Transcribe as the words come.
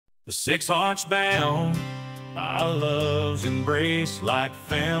The six hearts bound, our love's embraced. Like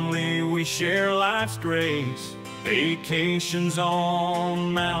family we share life's grace. Vacations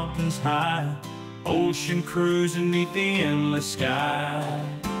on mountains high, ocean cruising neath the endless sky.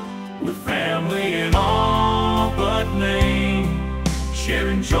 We're family in all but name,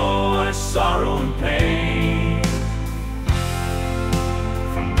 sharing joy, sorrow, and pain.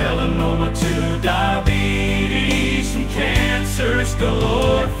 From melanoma to diabetes, from cancers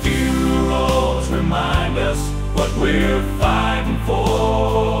galore, funerals remind us what we're fighting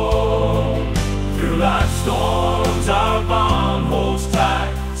for. Through life's storms, our bond holds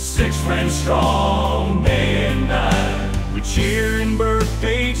tight. Six friends strong, day and night. We cheer in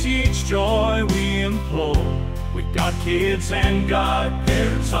birthdays, each joy we implore. We got kids and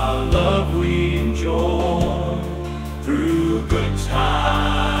godparents, our love we enjoy. Through good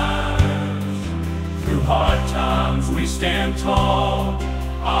times, through hard times, we stand tall.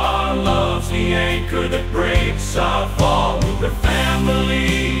 Our love's the anchor that breaks our fall. We're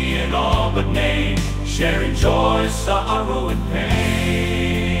family in all but name, sharing joy, sorrow, and pain.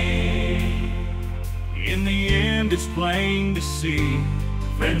 In the end, it's plain to see,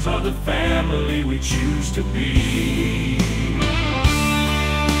 friends are the family we choose to be.